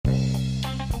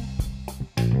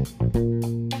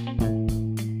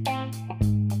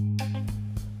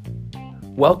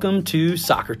Welcome to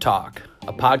Soccer Talk,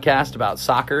 a podcast about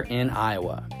soccer in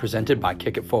Iowa, presented by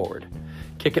Kick It Forward.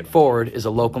 Kick It Forward is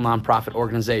a local nonprofit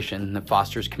organization that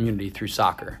fosters community through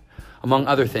soccer. Among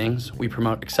other things, we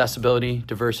promote accessibility,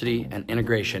 diversity, and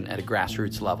integration at a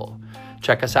grassroots level.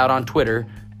 Check us out on Twitter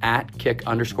at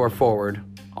Kick_Forward,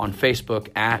 on Facebook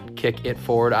at Kick It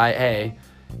Forward IA,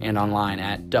 and online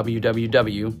at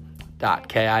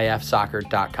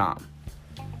www.kifsoccer.com.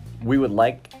 We would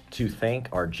like to thank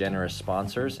our generous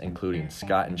sponsors, including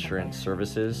Scott Insurance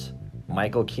Services,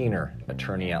 Michael Keener,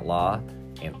 attorney at law,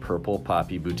 and Purple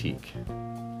Poppy Boutique.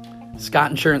 Scott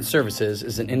Insurance Services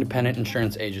is an independent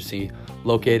insurance agency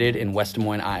located in West Des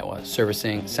Moines, Iowa,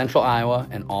 servicing central Iowa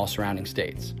and all surrounding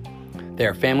states. They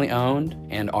are family-owned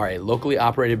and are a locally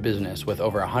operated business with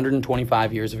over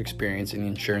 125 years of experience in the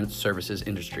insurance services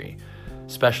industry,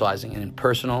 specializing in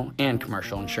personal and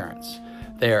commercial insurance.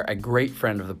 They are a great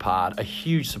friend of the pod, a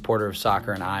huge supporter of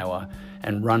soccer in Iowa,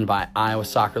 and run by Iowa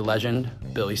soccer legend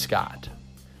Billy Scott.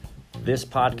 This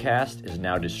podcast is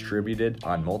now distributed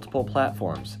on multiple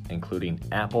platforms, including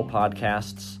Apple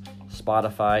Podcasts,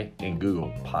 Spotify, and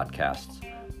Google Podcasts.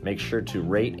 Make sure to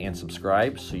rate and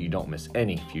subscribe so you don't miss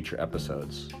any future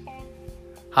episodes.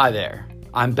 Hi there,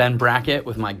 I'm Ben Brackett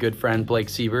with my good friend Blake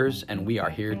Sievers, and we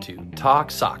are here to talk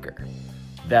soccer.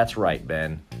 That's right,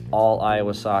 Ben. All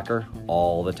Iowa soccer,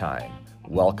 all the time.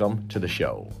 Welcome to the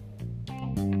show.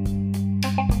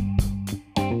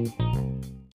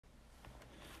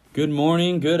 Good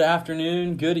morning, good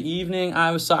afternoon, good evening,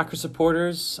 Iowa soccer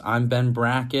supporters. I'm Ben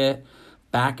Brackett,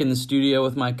 back in the studio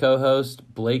with my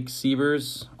co-host, Blake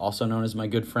Sievers, also known as my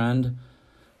good friend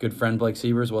Blake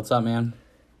Sievers. What's up, man?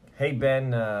 Hey,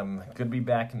 Ben. Good to be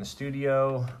back in the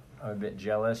studio. I'm a bit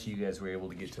jealous. You guys were able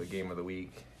to get to a game of the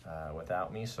week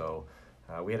without me, so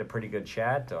we had a pretty good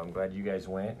chat. I'm glad you guys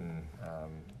went and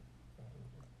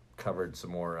covered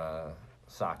some more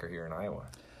soccer here in Iowa.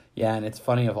 Yeah, and it's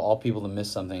funny, of all people to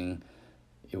miss something,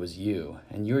 it was you.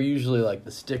 And you're usually like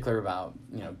the stickler about,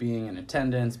 being in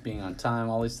attendance, being on time,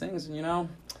 all these things. And,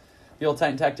 the old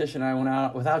Titan Tactician and I went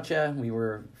out without you. We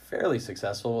were fairly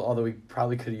successful, although we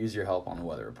probably could use your help on the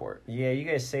weather report. Yeah, you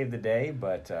guys saved the day,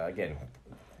 but again,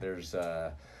 there's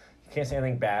you can't say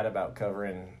anything bad about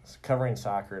covering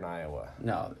soccer in Iowa.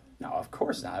 No, of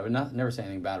course not. I would never say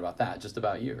anything bad about that. Just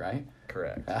about you, right?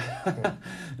 Correct.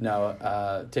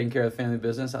 No, taking care of the family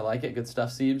business. I like it. Good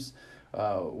stuff, Siebes.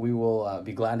 We will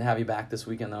be glad to have you back this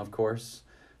weekend, though, of course.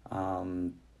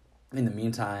 In the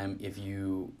meantime, if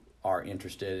you are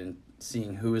interested in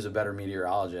seeing who is a better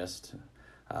meteorologist,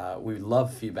 we would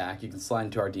love feedback. You can slide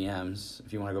into our DMs.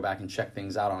 If you want to go back and check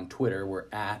things out on Twitter, we're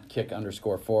at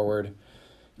Kick_Forward.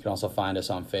 You can also find us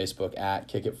on Facebook at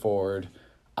Kick It Forward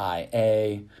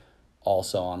IA.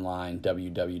 Also online,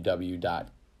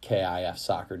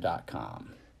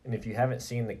 www.kifsoccer.com. And if you haven't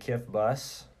seen the KIF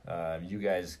bus, you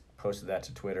guys posted that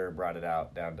to Twitter, brought it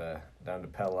out down to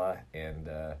Pella, and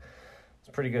it's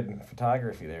pretty good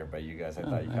photography there by you guys. I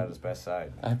thought you caught his best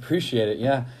side. I appreciate it,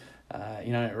 yeah.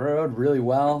 It rode really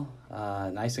well,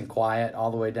 nice and quiet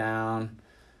all the way down.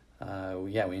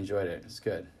 We enjoyed it. It's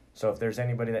good. So if there's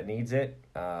anybody that needs it,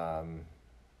 let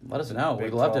us know.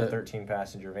 We'd love to.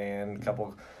 13-passenger van.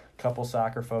 Couple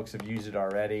soccer folks have used it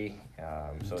already,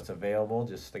 so it's available.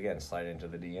 Just, again, slide into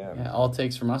the DM. Yeah, all it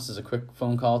takes from us is a quick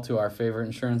phone call to our favorite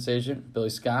insurance agent, Billy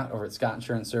Scott, over at Scott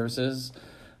Insurance Services.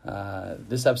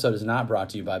 This episode is not brought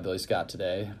to you by Billy Scott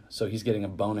today, so he's getting a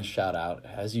bonus shout-out,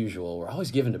 as usual. We're always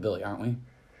giving to Billy, aren't we?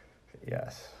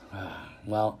 Yes.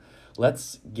 Well,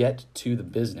 let's get to the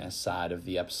business side of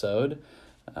the episode.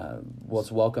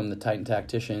 Let's welcome the Titan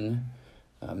Tactician,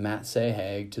 Matt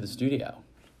Sahag, to the studio.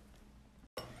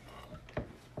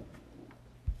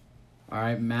 All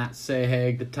right, Matt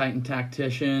Sahag, the Titan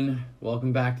Tactician.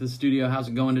 Welcome back to the studio. How's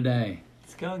it going today?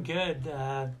 It's going good.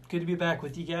 Good to be back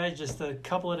with you guys just a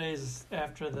couple of days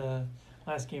after the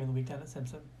last game of the week down at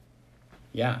Simpson.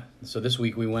 Yeah, so this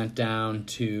week we went down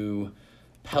to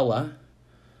Pella,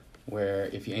 where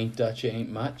if you ain't Dutch, you ain't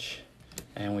much.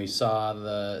 And we saw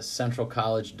the Central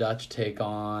College Dutch take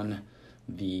on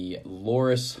the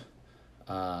Loras,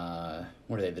 what are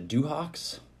they, the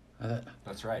Duhawks?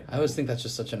 That's right. I always think that's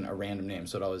just such a random name,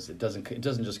 so it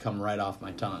doesn't just come right off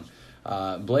my tongue.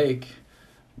 Blake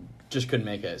just couldn't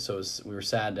make it, so we were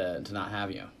sad to not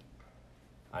have you.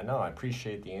 I know. I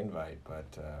appreciate the invite, but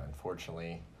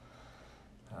unfortunately,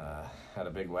 had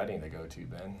a big wedding to go to,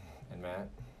 Ben and Matt.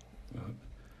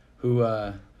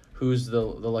 Who's the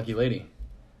lucky lady?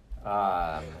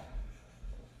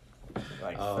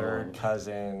 Third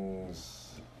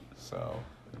cousins. So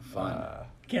fun.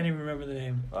 Can't even remember the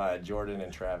name. Jordan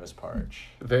and Travis Parch.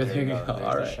 There you go. There's All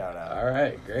the right. shout out. All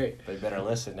right, great. They better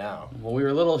listen now. Well, we were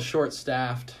a little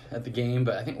short-staffed at the game,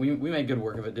 but I think we made good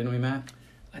work of it, didn't we, Matt?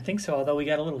 I think so, although we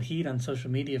got a little heat on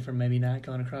social media for maybe not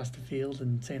going across the field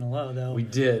and saying hello, though. We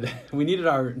did. We needed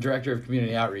our director of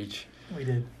community outreach. We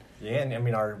did. Yeah, and I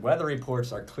mean, our weather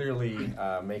reports are clearly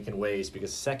making waves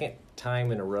because second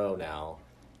time in a row now,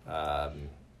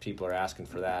 people are asking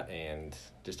for that and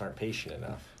just aren't patient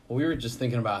enough. Well, we were just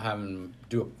thinking about having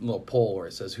do a little poll where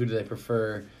it says who do they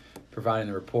prefer providing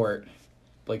the report,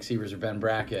 Blake Sievers or Ben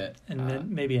Brackett. And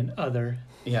then maybe an other.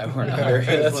 Yeah, or another.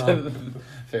 Well.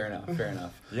 Fair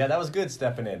enough. Yeah, that was good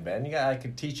stepping in, Ben. I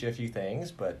could teach you a few things,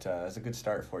 but it's a good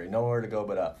start for you. Nowhere to go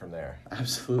but up from there.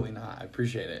 Absolutely not. I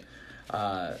appreciate it.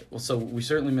 Well, so we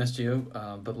certainly missed you,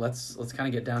 but let's kind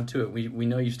of get down to it. We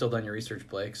know you've still done your research,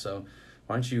 Blake, so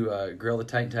why don't you grill the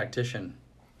Titan Tactician?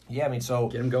 Yeah, I mean, so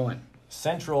Get him going.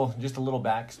 Central, just a little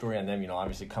backstory on them.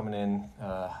 Obviously coming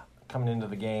into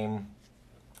the game,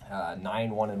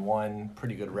 9-1-1,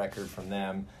 pretty good record from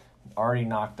them. Already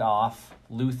knocked off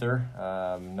Luther,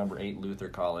 number 8 Luther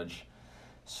College.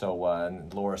 So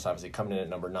Loras obviously coming in at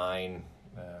number 9.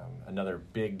 Another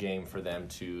big game for them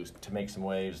to make some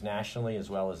waves nationally as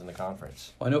well as in the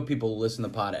conference. Well, I know people listen to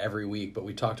the pod every week, but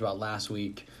we talked about last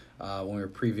week when we were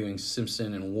previewing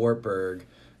Simpson and Wartburg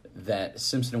that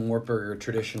Simpson and Wartburg are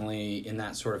traditionally in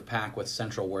that sort of pack with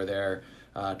Central where they're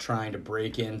trying to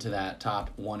break into that top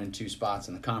 1 and 2 spots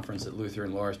in the conference that Luther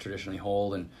and Loras traditionally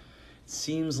hold. And it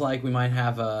seems like we might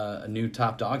have a new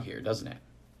top dog here, doesn't it?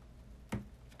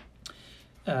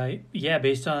 Yeah,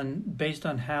 based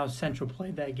on how Central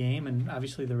played that game and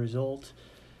obviously the result,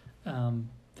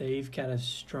 they've got a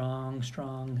strong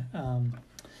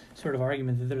sort of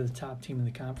argument that they're the top team in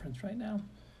the conference right now.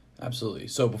 Absolutely.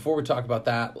 So before we talk about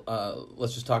that,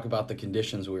 let's just talk about the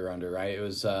conditions we were under, right? It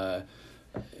was, well,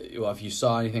 if you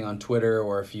saw anything on Twitter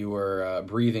or if you were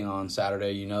breathing on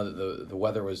Saturday, you know that the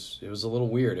weather was a little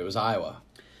weird. It was Iowa.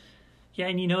 Yeah,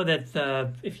 and you know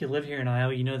that if you live here in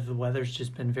Iowa, you know that the weather's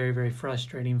just been very, very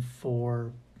frustrating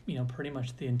for, pretty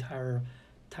much the entire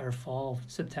fall.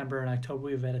 September and October,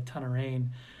 we've had a ton of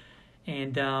rain.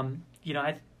 And,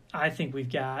 I think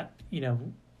we've got,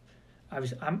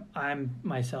 obviously I'm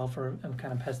myself, or I'm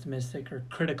kind of pessimistic or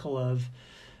critical of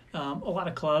a lot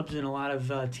of clubs and a lot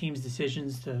of teams'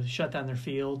 decisions to shut down their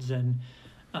fields and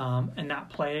not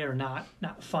play or not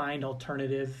find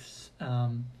alternatives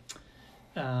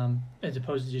as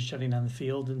opposed to just shutting down the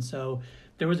field. And so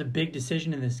there was a big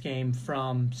decision in this game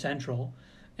from Central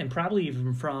and probably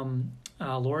even from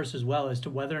Loras as well as to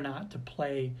whether or not to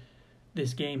play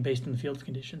this game based on the field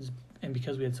conditions and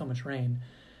because we had so much rain.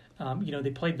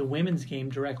 They played the women's game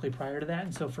directly prior to that,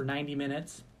 and so for 90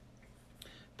 minutes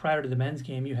prior to the men's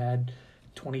game, you had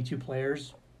 22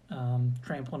 players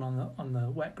trampling on the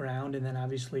wet ground, and then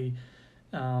obviously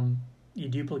you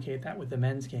duplicate that with the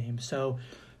men's game. So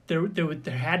there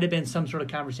had to have been some sort of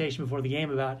conversation before the game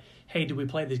about, hey, do we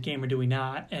play this game or do we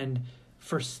not? And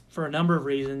for a number of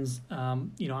reasons,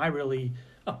 I really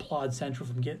applaud Central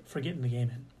for getting the game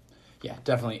in. Yeah,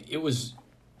 definitely. It was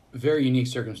very unique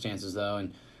circumstances, though,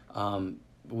 and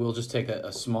we'll just take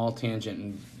a small tangent.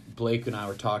 And Blake and I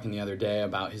were talking the other day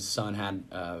about his son had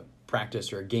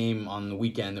practice or a game on the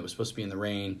weekend that was supposed to be in the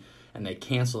rain, and they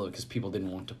canceled it because people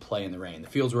didn't want to play in the rain. The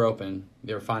fields were open.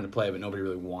 They were fine to play, but nobody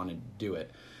really wanted to do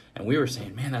it. And we were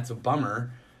saying, man, that's a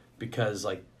bummer because,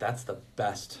 that's the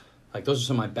best. Those are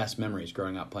some of my best memories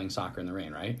growing up playing soccer in the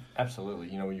rain, right? Absolutely.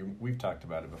 We've talked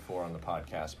about it before on the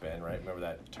podcast, Ben, right? Remember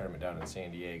that tournament down in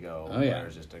San Diego? Oh, yeah. There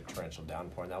was just a torrential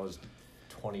downpour, and that was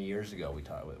 20 years ago we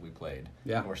played.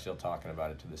 Yeah. And we're still talking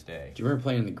about it to this day. Do you remember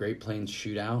playing in the Great Plains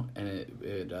Shootout, and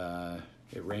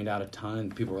it rained out a ton,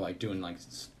 and people were, doing,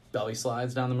 belly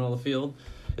slides down the middle of the field?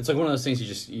 It's one of those things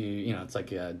it's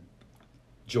like a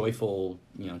joyful,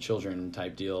 children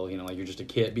type deal, you're just a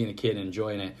kid, being a kid and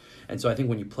enjoying it. And so I think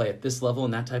when you play at this level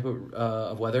in that type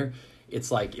of weather,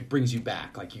 it's it brings you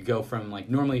back. You go from,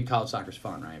 normally college soccer's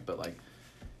fun, right? But,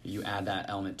 you add that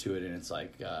element to it, and it's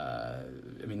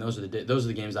those are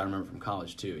the games I remember from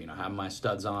college too. Having my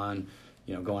studs on,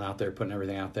 going out there, putting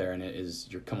everything out there, and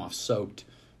you're come off soaked,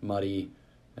 muddy,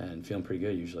 and feeling pretty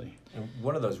good usually. And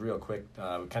one of those real quick,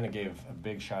 we kind of gave a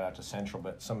big shout out to Central,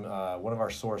 but one of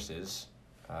our sources,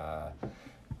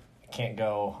 can't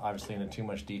go obviously into too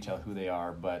much detail who they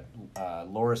are, but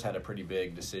Loras had a pretty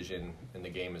big decision in the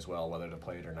game as well, whether to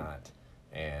play it or not,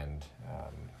 and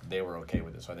they were okay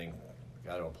with it. So I think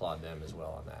got to applaud them as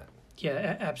well on that.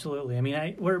 Yeah, absolutely. I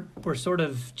mean, we're sort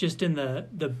of just in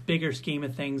the bigger scheme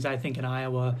of things. I think in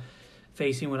Iowa,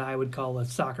 facing what I would call a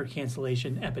soccer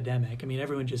cancellation epidemic. I mean,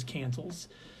 everyone just cancels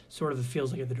sort of it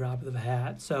feels like at the drop of the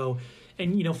hat. So,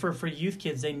 and for youth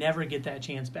kids, they never get that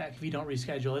chance back if you don't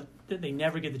reschedule it. They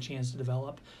never get the chance to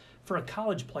develop. For a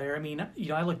college player, I mean,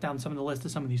 I looked down some of the list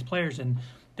of some of these players, and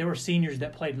there were seniors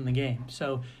that played in the game.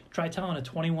 So try telling a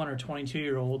 21 or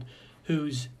 22-year-old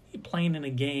who's playing in a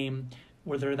game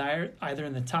where they're either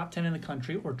in the top 10 in the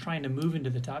country or trying to move into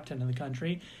the top 10 in the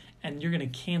country, and you're going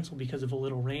to cancel because of a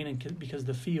little rain and because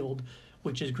the field,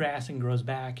 which is grass and grows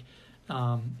back,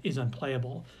 is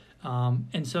unplayable.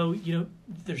 And so,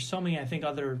 there's so many, I think,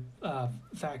 other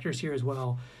factors here as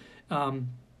well. I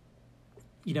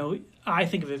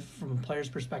think of it from a player's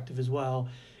perspective as well.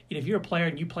 If you're a player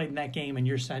and you played in that game and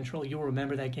you're Central, you'll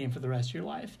remember that game for the rest of your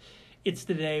life. It's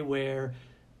the day where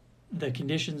the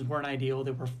conditions weren't ideal.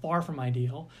 They were far from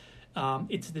ideal.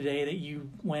 It's the day that you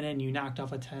went in, you knocked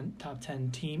off a top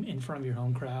 10 team in front of your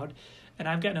home crowd. And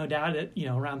I've got no doubt that,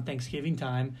 around Thanksgiving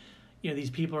time,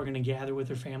 these people are going to gather with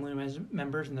their family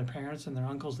members and their parents and their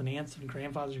uncles and aunts and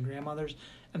grandfathers and grandmothers,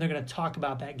 and they're going to talk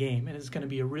about that game. And it's going to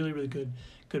be a really, really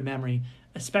good memory,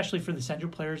 especially for the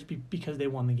Central players because they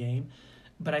won the game.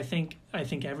 But I think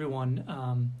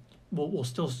everyone will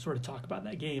still sort of talk about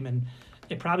that game, and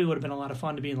it probably would have been a lot of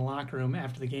fun to be in the locker room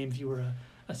after the game if you were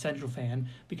a Central fan,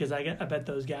 because I bet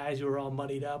those guys who were all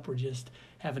muddied up were just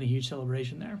having a huge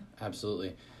celebration there.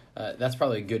 Absolutely. That's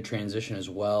probably a good transition as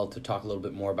well to talk a little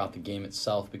bit more about the game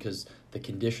itself, because the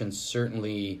conditions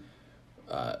certainly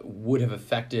would have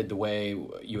affected the way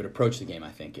you would approach the game,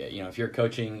 I think. If you're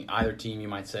coaching either team, you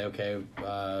might say, okay,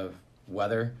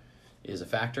 weather is a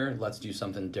factor. Let's do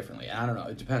something differently. I don't know.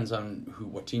 It depends on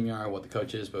what team you are, what the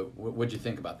coach is, but what'd you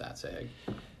think about that, Saheg?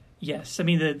 Yes. I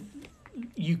mean,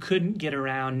 you couldn't get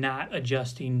around not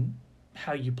adjusting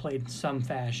how you played in some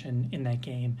fashion in that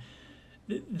game.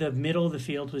 The middle of the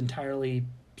field was entirely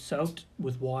soaked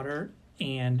with water,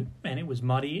 and it was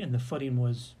muddy, and the footing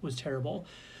was terrible.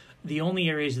 The only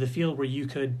areas of the field where you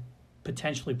could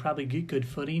potentially probably get good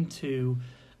footing to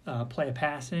play a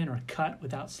pass in or a cut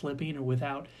without slipping or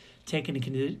without taking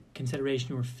into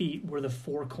consideration your feet were the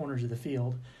four corners of the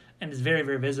field. And it's very,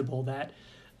 very visible that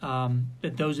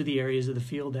those are the areas of the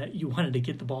field that you wanted to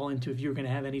get the ball into if you were going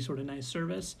to have any sort of nice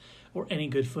service or any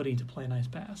good footing to play a nice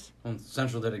pass. Well,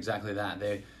 Central did exactly that.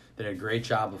 They did a great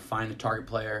job of finding the target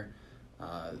player.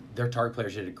 Their target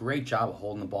players did a great job of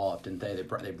holding the ball up, didn't they?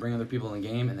 They bring other people in the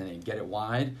game, and then they get it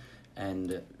wide.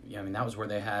 And, that was where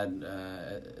they had,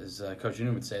 as Coach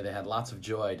Newman would say, they had lots of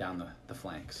joy down the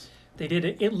flanks. They did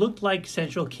it. It looked like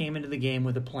Central came into the game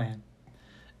with a plan.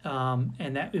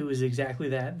 And that it was exactly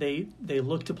that. They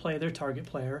looked to play their target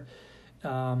player,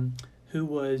 who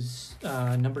was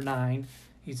number 9.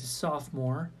 He's a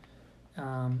sophomore.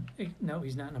 No,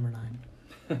 he's not number 9.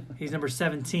 He's number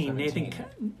 17.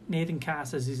 Nathan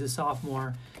Casas. He's a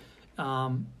sophomore.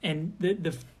 And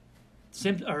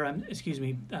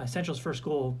Central's first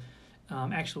goal.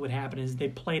 Actually, what happened is they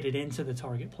played it into the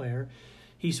target player.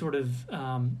 He sort of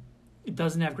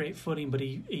doesn't have great footing, but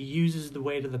he uses the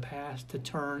weight of the pass to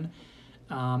turn.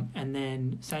 And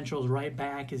then Central's right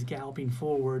back is galloping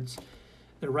forwards.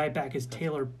 The right back is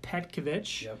Taylor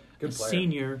Petkovich, good player.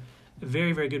 Senior, a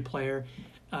very, very good player.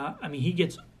 He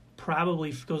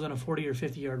goes on a 40 or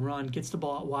 50-yard run, gets the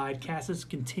ball out wide. Cassis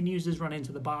continues his run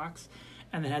into the box,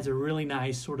 and then has a really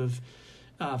nice sort of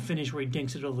finish where he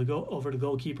dinks it over the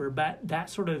goalkeeper. But that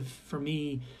sort of, for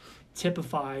me,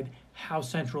 typified how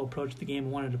Central approached the game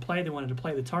and wanted to play. They wanted to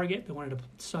play the target. They wanted to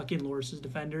suck in Loras'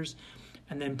 defenders,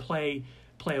 and then play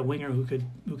a winger who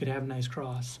could have a nice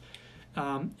cross.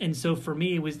 And so for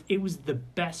me, it was the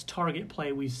best target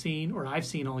play we've seen, or I've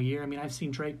seen all year. I mean, I've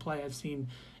seen Drake play, I've seen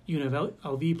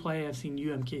UNLV play, I've seen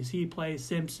UMKC play,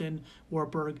 Simpson,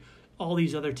 Wartburg, all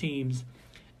these other teams.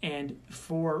 And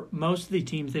for most of the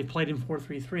teams, they've played in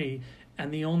 4-3-3.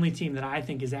 And the only team that I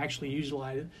think has actually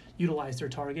utilized their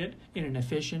target in an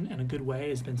efficient and a good way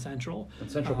has been Central. And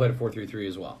Central played a 4-3-3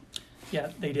 as well. Yeah,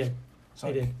 they did. So,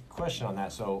 they did. Question on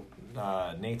that. So,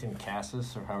 Nathan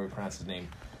Cassis, or however you pronounce his name,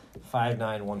 5'9",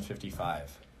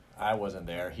 155. I wasn't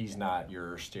there. He's not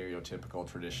your stereotypical,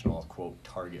 traditional, quote,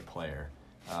 target player.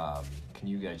 Can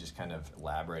you guys just kind of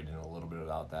elaborate a little bit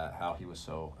about that, how he was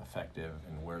so effective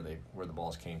and where the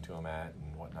balls came to him at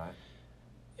and whatnot?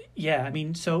 Yeah,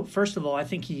 so first of all, I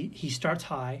think he starts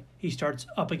high. He starts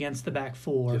up against the back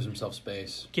four. Gives himself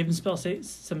space.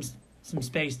 Some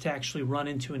space to actually run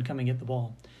into and come and get the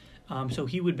ball. So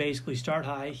he would basically start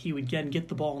high. He would get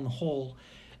the ball in the hole,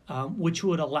 which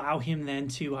would allow him then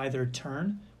to either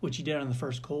turn, which he did on the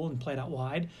first goal and played out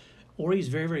wide, or he's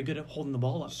very, very good at holding the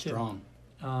ball up. Strong.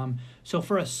 Too. So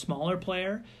for a smaller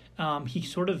player, he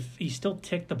still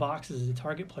ticked the boxes as a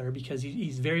target player because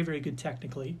he's very, very good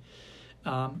technically.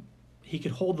 he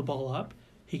could hold the ball up,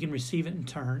 he can receive it and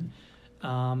turn,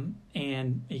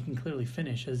 and he can clearly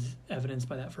finish, as evidenced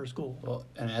by that first goal. Well,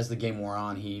 and as the game wore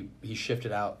on, he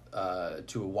shifted out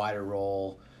to a wider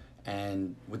role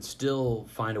and would still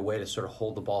find a way to sort of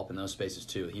hold the ball up in those spaces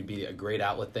too. He'd be a great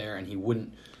outlet there, and he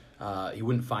wouldn't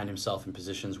find himself in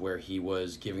positions where he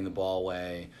was giving the ball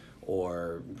away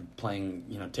or playing,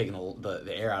 taking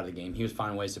the air out of the game. He was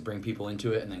finding ways to bring people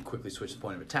into it and then quickly switch the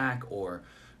point of attack or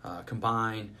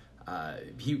combine.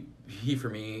 He for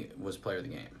me was player of the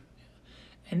game.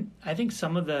 And I think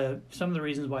some of the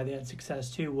reasons why they had success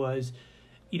too was,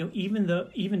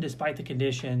 even despite the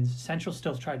conditions, Central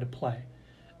still tried to play,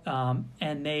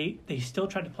 and they still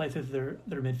tried to play through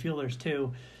their midfielders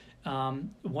too.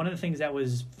 One of the things that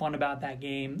was fun about that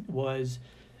game was,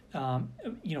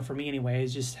 for me anyway,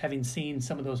 is just having seen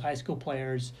some of those high school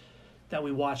players that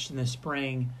we watched in the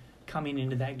spring coming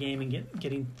into that game and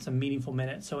getting some meaningful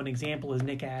minutes. So an example is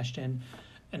Nick Ashton.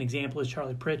 An example is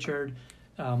Charlie Pritchard.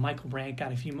 Michael Brandt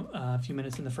got a few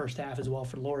minutes in the first half as well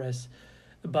for Loras.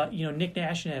 But Nick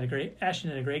Ashton had a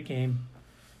great game.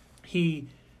 He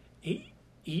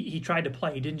tried to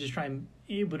play. He didn't just try and.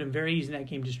 It would have been very easy in that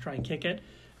game just try and kick it.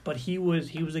 But he was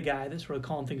a guy that sort of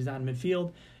calling things down in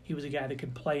midfield. He was a guy that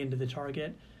could play into the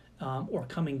target or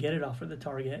come and get it off of the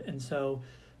target. And so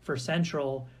for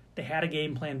Central, they had a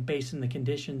game plan based on the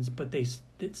conditions, but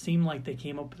it seemed like they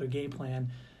came up with their game plan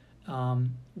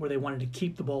where they wanted to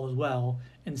keep the ball as well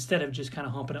instead of just kind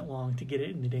of humping it long to get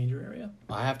it in the danger area.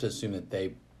 I have to assume that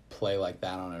they play like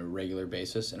that on a regular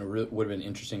basis, and it would have been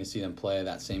interesting to see them play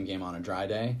that same game on a dry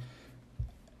day.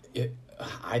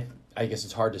 I guess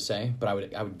it's hard to say, but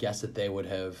I would guess that they would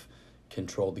have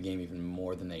controlled the game even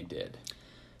more than they did.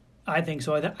 I think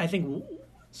so. I think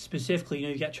specifically,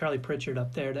 you got Charlie Pritchard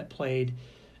up there that played,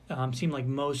 seemed like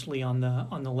mostly on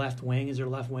the left wing as their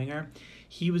left winger.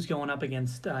 He was going up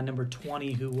against number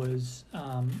 20, who was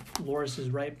Loras's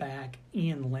right back,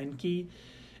 Ian Lenke.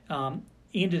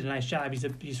 Ian did a nice job.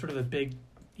 He's sort of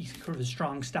a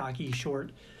strong, stocky,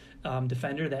 short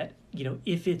defender that,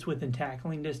 if it's within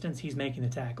tackling distance, he's making the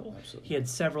tackle. Absolutely. He had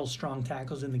several strong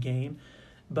tackles in the game.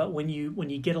 But when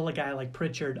you get a guy like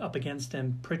Pritchard up against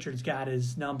him, Pritchard's got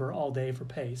his number all day for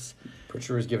pace.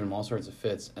 Pritchard was giving him all sorts of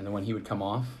fits, and then when he would come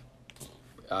off,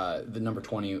 the number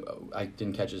 20, I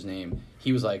didn't catch his name,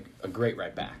 he was like a great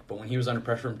right back. But when he was under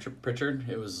pressure from Pritchard,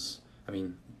 he was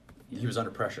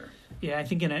under pressure. Yeah, I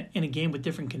think in a game with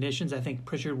different conditions, I think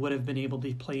Pritchard would have been able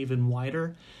to play even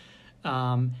wider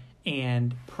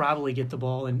and probably get the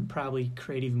ball and probably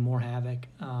create even more havoc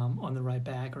on the right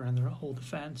back or on the whole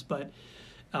defense. But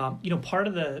part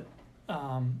of the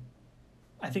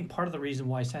reason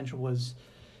why Central was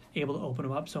able to open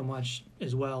them up so much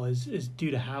as well is due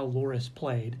to how Loras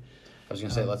played. I was going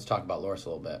to say, let's talk about Loras a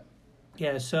little bit.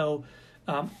 Yeah, so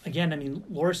again,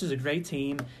 Loras is a great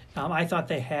team. I thought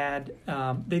they had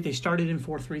they started in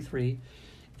 4-3-3.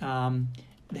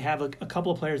 They have a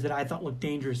couple of players that I thought looked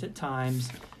dangerous at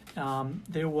times.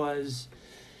 There was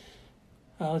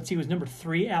it was number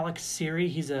 3, Alex Siri.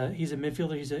 He's a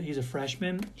midfielder. He's a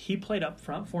freshman. He played up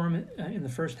front for him in the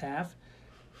first half.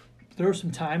 There were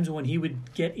some times when he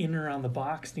would get in and around the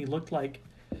box, and he looked like,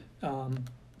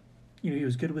 he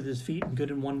was good with his feet and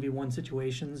good in 1v1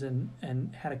 situations,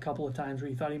 and had a couple of times where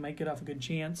he thought he might get off a good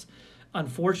chance.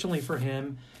 Unfortunately for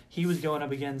him, he was going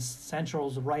up against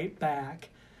Central's right back,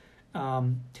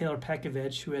 Taylor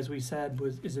Pekovic, who, as we said,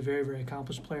 is a very, very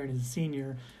accomplished player and is a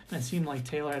senior, and it seemed like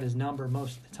Taylor had his number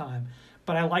most of the time.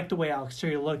 But I liked the way Alex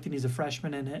Siri looked, and he's a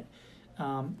freshman in it.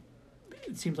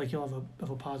 It seems like he'll have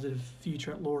a positive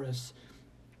future at Loras.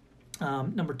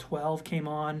 Number 12 came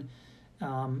on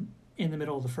in the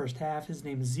middle of the first half. His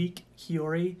name is Zeke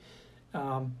Kiori.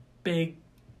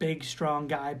 Big, strong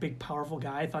guy, big, powerful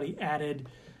guy. I thought he added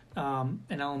an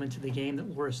element to the game that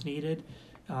Loras needed.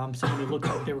 Someone who looked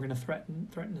like they were going to threaten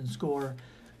and score.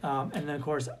 And then, of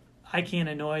course, I can't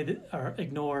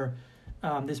ignore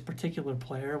this particular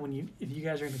player. If you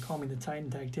guys are going to call me the Titan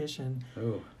Tactician,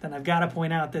 then I've got to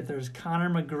point out that there's Connor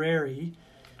McGrary.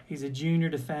 He's a junior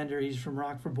defender. He's from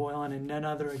Rockford Boylan, and none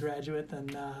other a graduate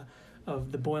than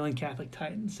of the Boylan Catholic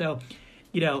Titans. So,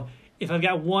 if I've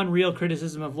got one real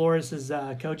criticism of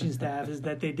Loras' coaching staff is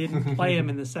that they didn't play him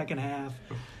in the second half.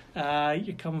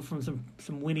 You're coming from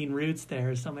some winning roots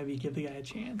there, so maybe give the guy a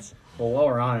chance. Well, while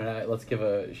we're on it, let's give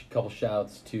a couple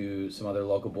shouts to some other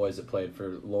local boys that played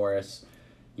for Loras.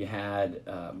 You had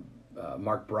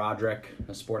Mark Broderick,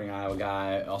 a Sporting Iowa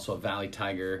guy, also a Valley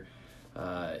Tiger.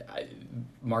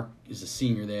 Mark is a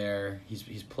senior there.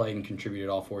 He's played and contributed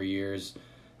all 4 years.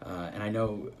 And I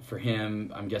know for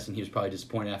him, I'm guessing he was probably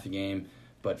disappointed after the game,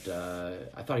 but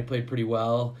I thought he played pretty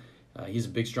well. He's a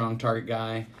big, strong target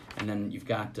guy. And then you've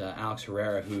got Alex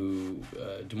Herrera, who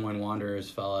Des Moines Wanderers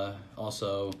fella,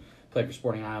 also played for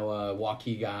Sporting Iowa,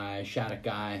 Waukee guy, Shattuck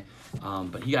guy.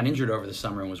 But he got injured over the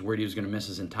summer and was worried he was going to miss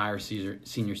his entire senior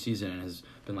season, and has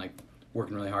been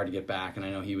working really hard to get back. And I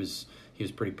know he was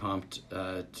pretty pumped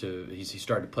he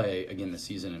started to play again this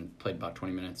season and played about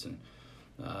 20 minutes. And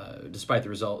despite the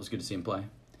result, it was good to see him play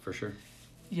for sure.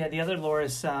 Yeah, the other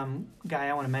Loras guy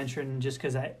I want to mention, just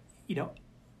because I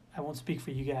won't speak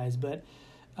for you guys, but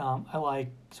I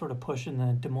like sort of pushing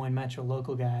the Des Moines Metro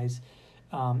local guys,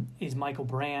 is Michael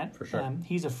Brandt. For sure.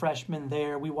 He's a freshman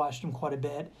there. We watched him quite a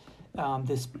bit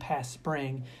this past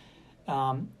spring.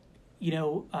 And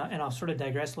I'll sort of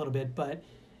digress a little bit, but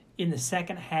in the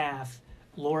second half,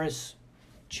 Loras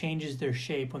changes their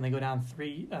shape when they go down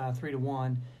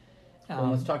 3-1. Well,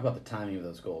 let's talk about the timing of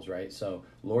those goals, right? So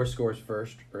Loras scores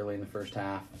first early in the first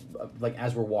half.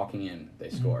 As we're walking in, they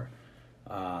score.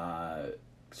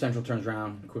 Central turns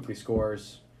around, quickly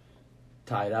scores,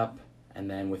 tie it up, and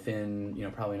then within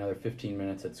probably another 15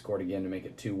 minutes, it scored again to make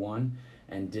it 2-1,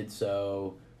 and did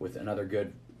so with another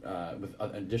good, with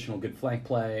additional good flank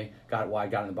play. Got it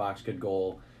wide, got in the box, good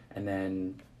goal, and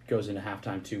then goes into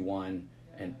halftime 2-1,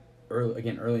 and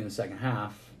early in the second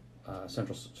half,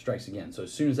 Central strikes again. So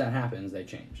as soon as that happens, they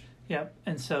change. Yep,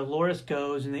 and so Loras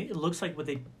goes, and it looks like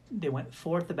they went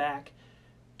 4 at the back,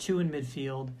 2 in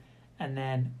midfield, and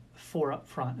then 4 up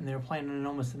front, and they were playing in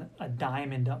almost a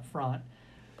diamond up front.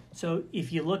 So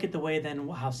if you look at the way then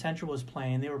how Central was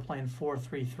playing, they were playing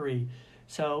 4-3-3.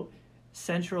 So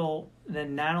Central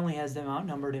then not only has them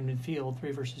outnumbered in midfield,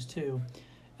 3 versus 2,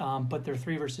 but they're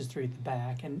 3 versus 3 at the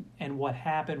back. And what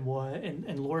happened was, and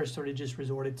Loras sort of just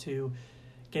resorted to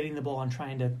getting the ball and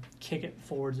trying to kick it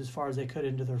forwards as far as they could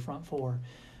into their front 4.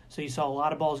 So you saw a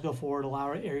lot of balls go forward, a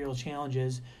lot of aerial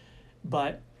challenges,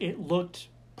 but it looked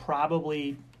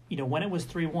probably, when it was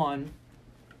 3-1,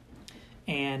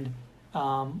 and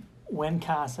when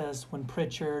Casas, when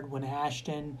Pritchard, when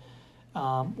Ashton,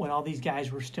 when all these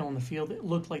guys were still in the field, it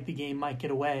looked like the game might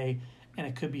get away, and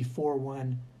it could be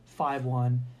 4-1,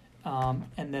 5-1,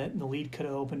 and the lead could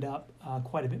have opened up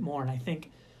quite a bit more. And I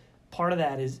think part of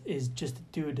that is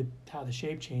just due to how the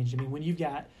shape changed. I mean, when you've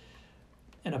got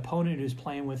an opponent who's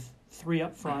playing with 3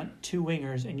 up front, 2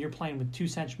 wingers, and you're playing with 2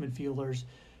 central midfielders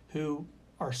who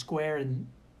are square and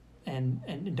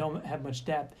don't have much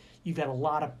depth, you've got a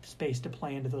lot of space to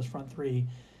play into those front 3.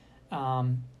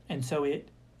 And so it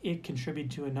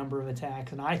contributed to a number of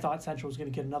attacks, and I thought Central was going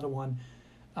to get another one.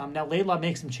 Now, Laidlaw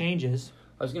makes some changes.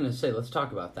 I was going to say, let's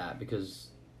talk about that, because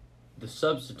the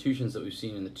substitutions that we've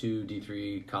seen in the 2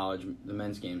 D3 college, the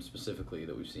men's games specifically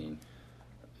that we've seen,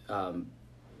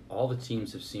 all the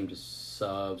teams have seemed to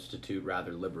substitute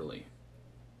rather liberally.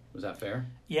 Was that fair?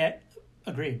 Yeah,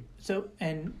 agreed. So,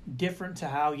 and different to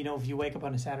how, if you wake up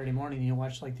on a Saturday morning and you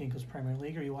watch the English Premier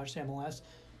League or you watch the MLS,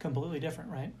 completely different,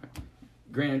 right?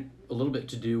 Granted, a little bit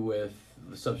to do with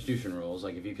the substitution rules.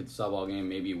 If you could sub all game,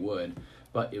 maybe you would.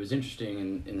 But it was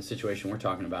interesting in the situation we're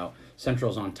talking about.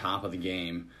 Central's on top of the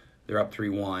game. They're up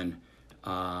 3-1.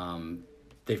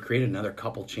 They've created another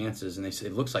couple chances, and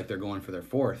it looks like they're going for their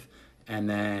 4th. And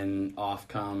then off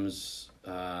comes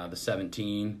the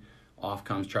 17. Off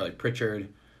comes Charlie Pritchard.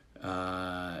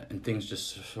 And things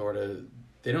just sort of,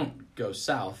 they don't go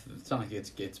south. It's not like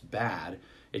it gets bad.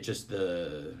 It's just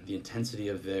the intensity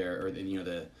of their, or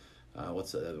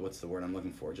what's the word I'm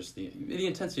looking for? Just the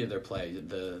intensity of their play,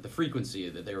 the frequency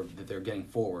that they're getting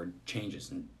forward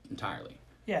changes entirely.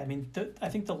 Yeah, I mean, I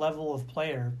think the level of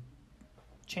player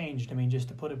changed. I mean, just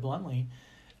to put it bluntly,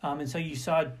 and so you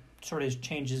saw sort of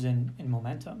changes in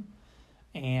momentum,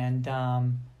 and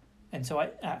so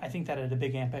I think that had a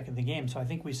big impact in the game. So I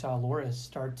think we saw Loras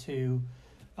start to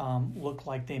look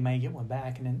like they may get one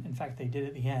back, and in fact they did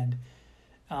at the end.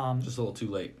 Just a little too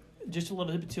late. Just a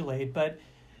little bit too late, but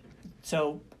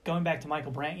so going back to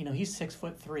Michael Brandt, he's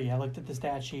 6'3". I looked at the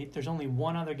stat sheet. There's only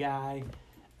one other guy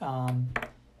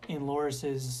in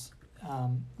Loras's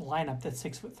lineup that's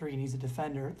 6'3", and he's a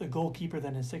defender. The goalkeeper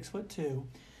then is 6'2".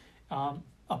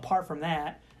 Apart from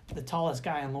that, the tallest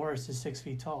guy in Loras is 6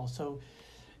 feet tall. So,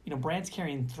 Brandt's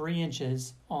carrying 3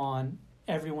 inches on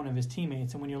every one of his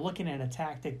teammates. And when you're looking at a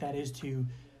tactic that is to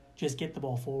just get the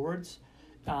ball forwards,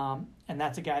 and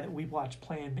that's a guy that we've watched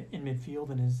play in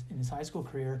midfield in his high school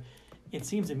career, it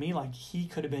seems to me like he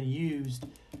could have been used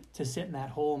to sit in that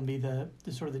hole and be the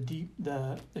sort of the deep,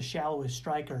 the shallowest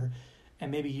striker,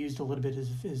 and maybe used a little bit of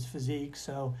his physique.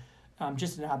 So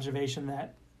just an observation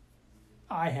that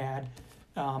I had.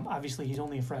 Obviously, he's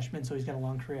only a freshman, so he's got a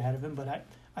long career ahead of him, but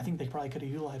I think they probably could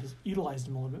have utilized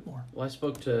him a little bit more. Well, I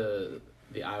spoke to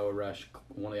the Iowa Rush,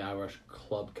 one of the Iowa Rush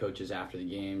club coaches after the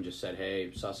game just said,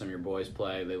 hey, saw some of your boys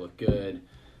play, they look good.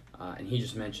 And he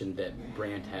just mentioned that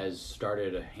Brandt has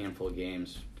started a handful of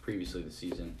games previously this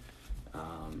season,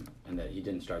 and that he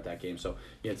didn't start that game. So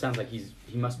it sounds like he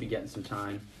must be getting some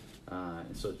time.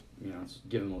 And so it's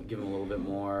give him a little bit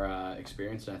more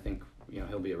experience, and I think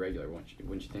he'll be a regular.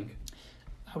 Wouldn't you think?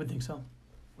 I would think so.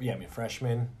 Yeah, I mean,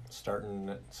 freshman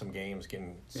starting some games,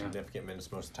 getting significant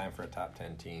minutes most of the time for a top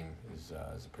 10 team is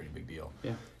a pretty big deal.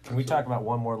 Yeah. Can we talk about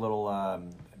one more little,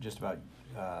 just about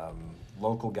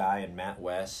local guy in Matt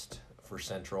West for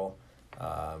Central?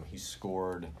 He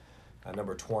scored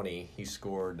number 20. He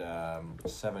scored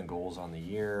 7 goals on the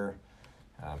year.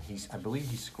 I believe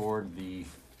he scored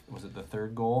was it the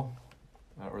third goal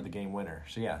or the game winner?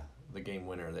 So yeah, the game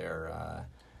winner there.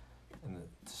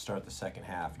 To start the second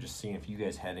half, just seeing if you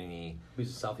guys had any. He's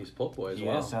a Southeast Polk boy as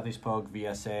well. Yeah, Southeast Polk,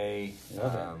 VSA,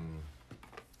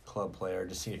 club player.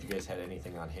 Just seeing if you guys had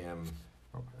anything on him.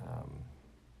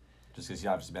 Just because he's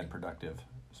obviously been productive,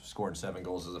 scoring 7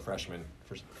 goals as a freshman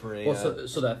for a. Well,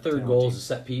 so that third goal is a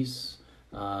set piece.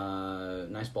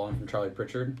 Nice ball in from Charlie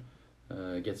Pritchard.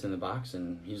 Gets in the box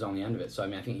and he's on the end of it. So I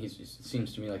mean, I think it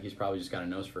seems to me like he's probably just got a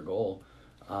nose for goal.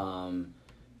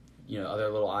 Other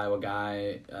little Iowa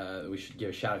guy we should give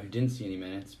a shout out who didn't see any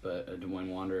minutes, but Des Moines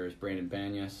Wanderers, Brandon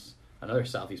Banyas, another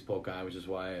Southeast Polk guy, which is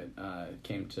why it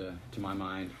came to my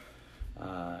mind.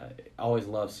 Always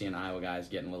love seeing Iowa guys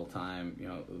getting a little time.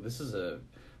 The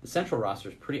Central roster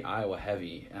is pretty Iowa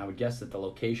heavy, and I would guess that the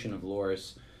location of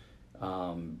Loras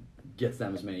gets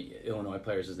them as many Illinois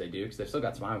players as they do, because they've still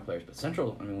got some Iowa players. But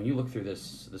Central, I mean, when you look through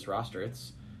this roster,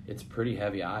 it's pretty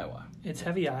heavy Iowa. It's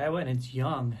heavy Iowa, and it's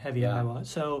young heavy Iowa.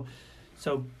 So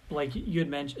like you had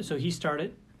mentioned, so he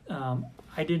started.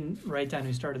 I didn't write down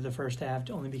who started the first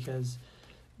half only because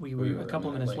we were a couple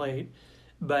of minutes late.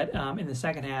 But in the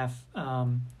second half,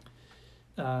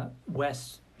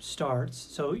 West starts.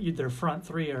 So their front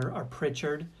three are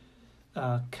Pritchard,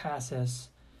 Casas,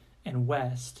 and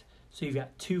West. So you've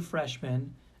got 2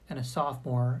 freshmen and a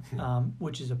sophomore,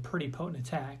 which is a pretty potent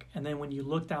attack. And then when you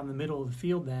look down the middle of the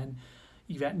field, then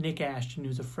you've got Nick Ashton,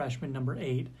 who's a freshman, number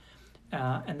 8.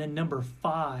 And then number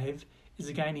 5 is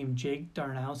a guy named Jake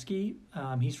Darnowski.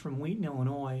 He's from Wheaton,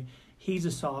 Illinois. He's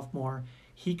a sophomore.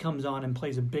 He comes on and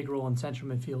plays a big role in central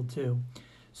midfield too.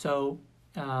 So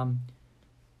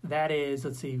that is,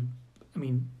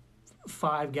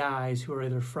 5 guys who are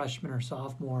either freshmen or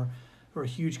sophomore who are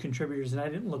huge contributors. And I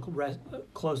didn't look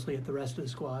closely at the rest of the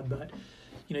squad, but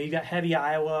you got heavy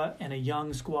Iowa and a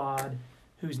young squad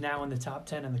who's now in the top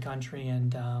 10 in the country,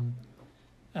 and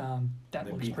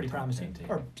that looks pretty promising.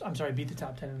 Or I'm sorry, beat the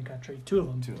top 10 in the country. 2 of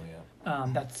them. 2, yeah.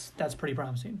 That's pretty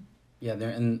promising. Yeah,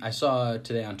 and I saw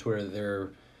today on Twitter that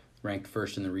they're ranked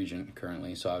first in the region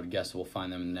currently, so I would guess we'll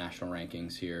find them in the national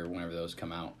rankings here whenever those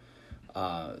come out.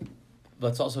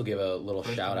 Let's also give a little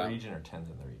shout out. First in the region or 10th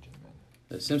in the region, man?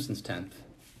 The Simpsons 10th,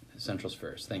 Central's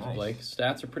first. Thank you, Blake.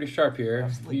 Stats are pretty sharp here.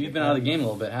 Absolutely. You've been out of the game a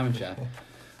little bit, haven't you?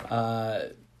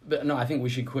 But no, I think we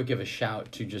should give a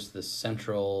shout to just the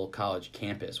Central College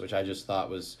campus, which I just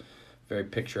thought was very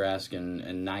picturesque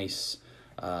and nice.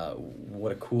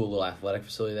 What a cool little athletic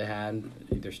facility they had.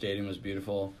 Their stadium was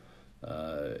beautiful.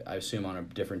 I assume on a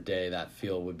different day that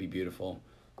field would be beautiful.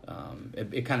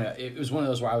 It was one of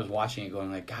those where I was watching it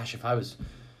going like, gosh, if I was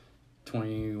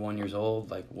 21 years old,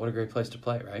 like what a great place to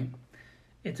play, right?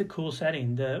 It's a cool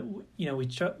setting.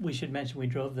 We should mention we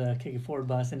drove the Kick-It-Forward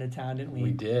bus into town, didn't we?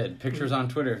 We did. Pictures on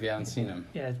Twitter if you haven't seen them.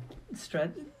 Yeah,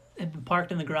 had been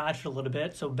parked in the garage for a little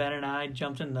bit, so Ben and I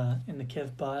jumped in the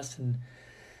KIF bus and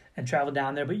traveled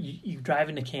down there. But you drive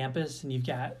into campus and you've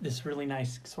got this really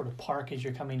nice sort of park as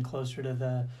you're coming closer to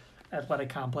the athletic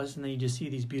complex, and then you just see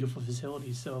these beautiful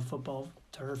facilities, so football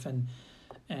turf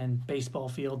and baseball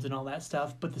fields and all that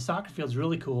stuff. But the soccer field's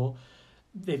really cool.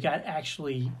 They've got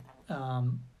actually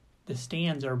the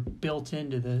stands are built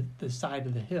into the side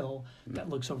of the hill that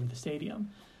looks over the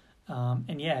stadium.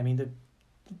 And yeah, I mean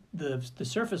the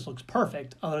surface looks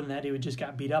perfect. Other than that, it just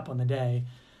got beat up on the day.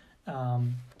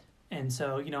 And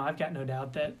so, I've got no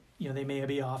doubt that, they may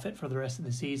be off it for the rest of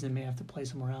the season, may have to play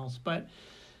somewhere else. But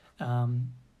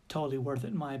totally worth it,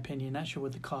 in my opinion. Not sure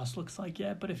what the cost looks like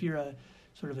yet, but if you're a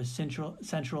sort of a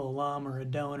central alum or a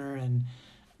donor and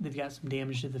they've got some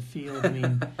damage to the field, I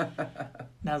mean,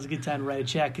 now's a good time to write a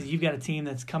check, because you've got a team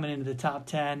that's coming into the top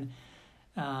 10,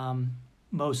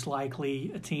 most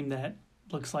likely a team that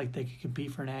looks like they could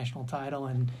compete for a national title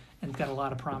and got a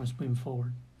lot of promise moving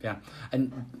forward. Yeah,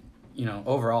 and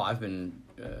overall, I've been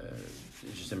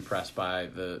just impressed by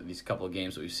these couple of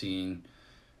games that we've seen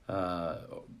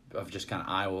of just kind of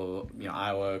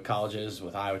Iowa colleges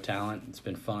with Iowa talent. It's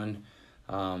been fun.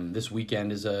 This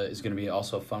weekend is going to be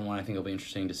also a fun one. I think it'll be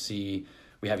interesting to see.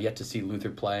 We have yet to see Luther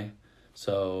play.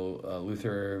 So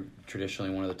Luther,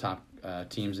 traditionally one of the top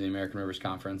teams in the American Rivers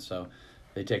Conference. So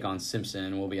they take on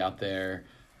Simpson. We'll be out there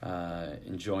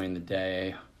enjoying the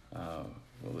day.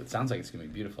 Well, it sounds like it's going to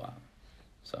be beautiful out.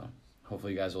 So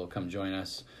hopefully you guys will come join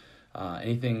us.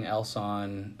 Anything else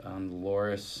on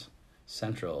Loras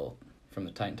Central from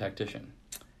the Titan Tactician?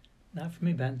 Not for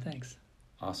me, Ben. Thanks.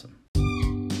 Awesome.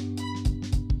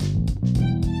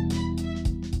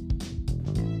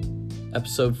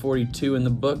 Episode 42 in the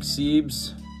book,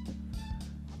 Siebes.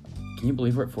 Can you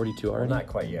believe we're at 42 already? Well, not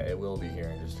quite yet. It will be here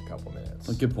in just a couple minutes.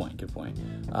 Well, good point.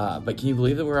 But can you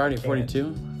believe that we're already at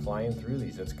 42? Flying through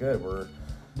these. That's good.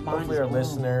 Hopefully our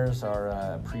listeners are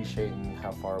appreciating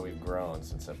how far we've grown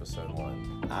since episode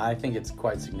 1. I think it's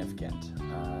quite significant.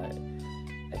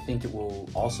 I think it will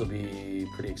also be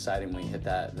pretty exciting when we hit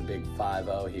the big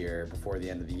 5-0 here before the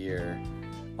end of the year.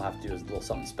 We'll have to do a little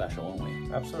something special, won't we?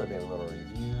 Absolutely. Maybe a little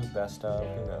review, best of,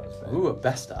 who knows. Ben? Ooh, a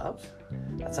best of?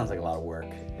 That sounds like a lot of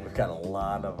work. We've got a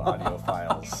lot of audio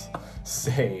files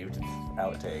saved,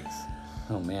 outtakes.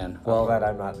 Oh, man. Well, glad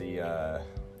I'm not the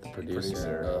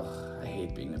producer. Ugh, I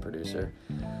hate being the producer.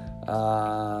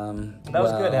 That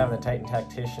was good having the Titan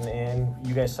Tactician in.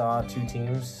 You guys saw 2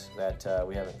 teams that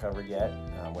we haven't covered yet,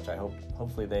 which I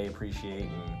hopefully they appreciate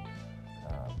and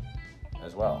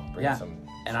as well.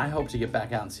 And I hope to get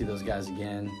back out and see those guys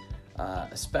again,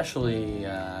 especially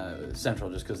Central,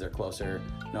 just because they're closer.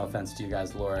 No offense to you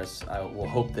guys, Loras. I will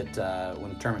hope that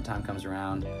when the tournament time comes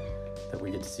around, that we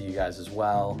get to see you guys as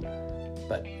well.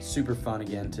 But super fun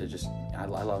again to I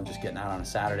love just getting out on a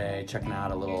Saturday, checking out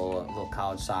a little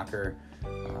college soccer.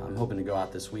 I'm hoping to go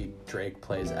out this week. Drake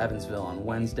plays Evansville on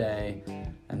Wednesday,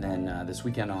 and then this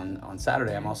weekend on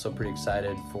Saturday, I'm also pretty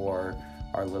excited for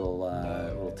our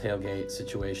little tailgate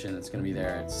situation that's going to be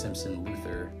there at Simpson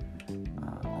Luther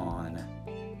on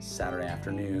Saturday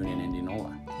afternoon in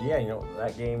Indianola. Yeah,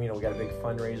 that game, we got a big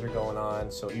fundraiser going on,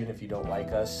 so even if you don't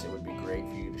like us, it would be great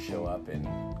for you to show up and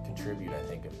contribute, I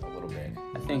think, a little bit.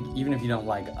 I think even if you don't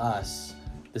like us,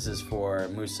 this is for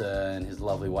Musa and his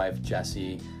lovely wife,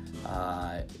 Jessie.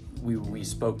 We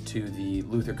spoke to the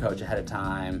Luther coach ahead of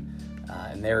time,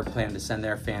 and they were planning to send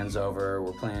their fans over.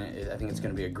 I think it's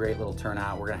going to be a great little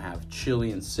turnout. We're going to have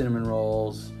chili and cinnamon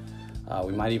rolls.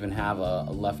 We might even have a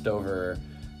leftover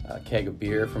keg of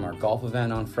beer from our golf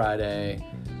event on Friday.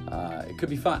 It could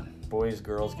be fun. Boys,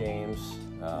 girls games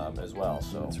as well.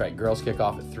 So that's right. Girls kick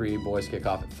off at 3, boys kick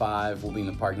off at 5. We'll be in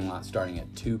the parking lot starting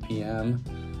at 2 p.m.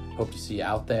 Hope to see you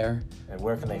out there. And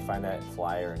where can they find that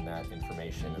flyer and that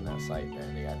information and that site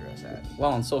and the address at?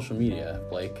 Well, on social media,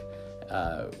 Blake,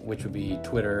 which would be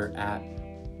Twitter at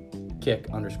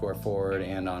kick_forward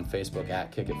and on Facebook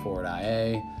at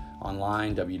kickitforwardIA.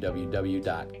 Online,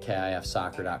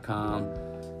 www.kifsoccer.com.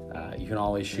 You can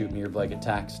always shoot me or Blake a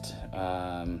text,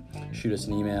 shoot us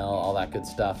an email, all that good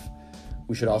stuff.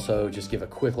 We should also just give a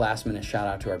quick last-minute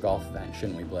shout-out to our golf event,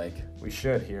 shouldn't we, Blake? We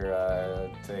should. Here,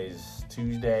 today's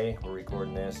Tuesday. We're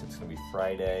recording this. It's going to be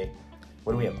Friday.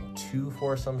 What do we have? 2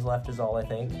 foursomes left is all, I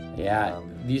think. Yeah,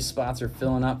 these spots are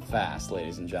filling up fast,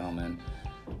 ladies and gentlemen.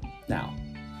 Now,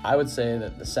 I would say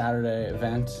that the Saturday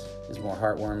event is more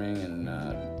heartwarming and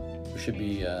should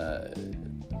be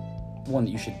one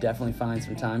that you should definitely find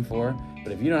some time for.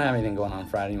 But if you don't have anything going on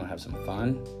Friday, you want to have some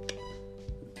fun,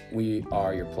 we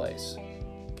are your place.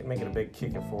 You can make it a big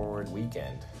kick it forward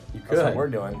weekend. You could. That's what we're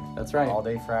doing. That's right. All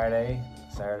day Friday,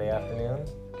 Saturday afternoon.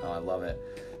 Oh, I love it.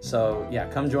 So, yeah,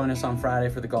 come join us on Friday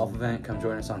for the golf event. Come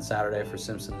join us on Saturday for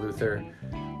Simpson Luther.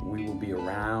 We will be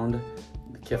around.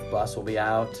 The KIF bus will be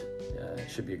out. It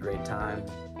should be a great time.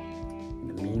 In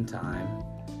the meantime,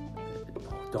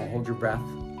 don't hold your breath,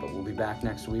 but we'll be back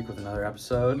next week with another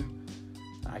episode.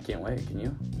 I can't wait. Can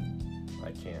you? I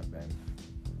can't, Ben.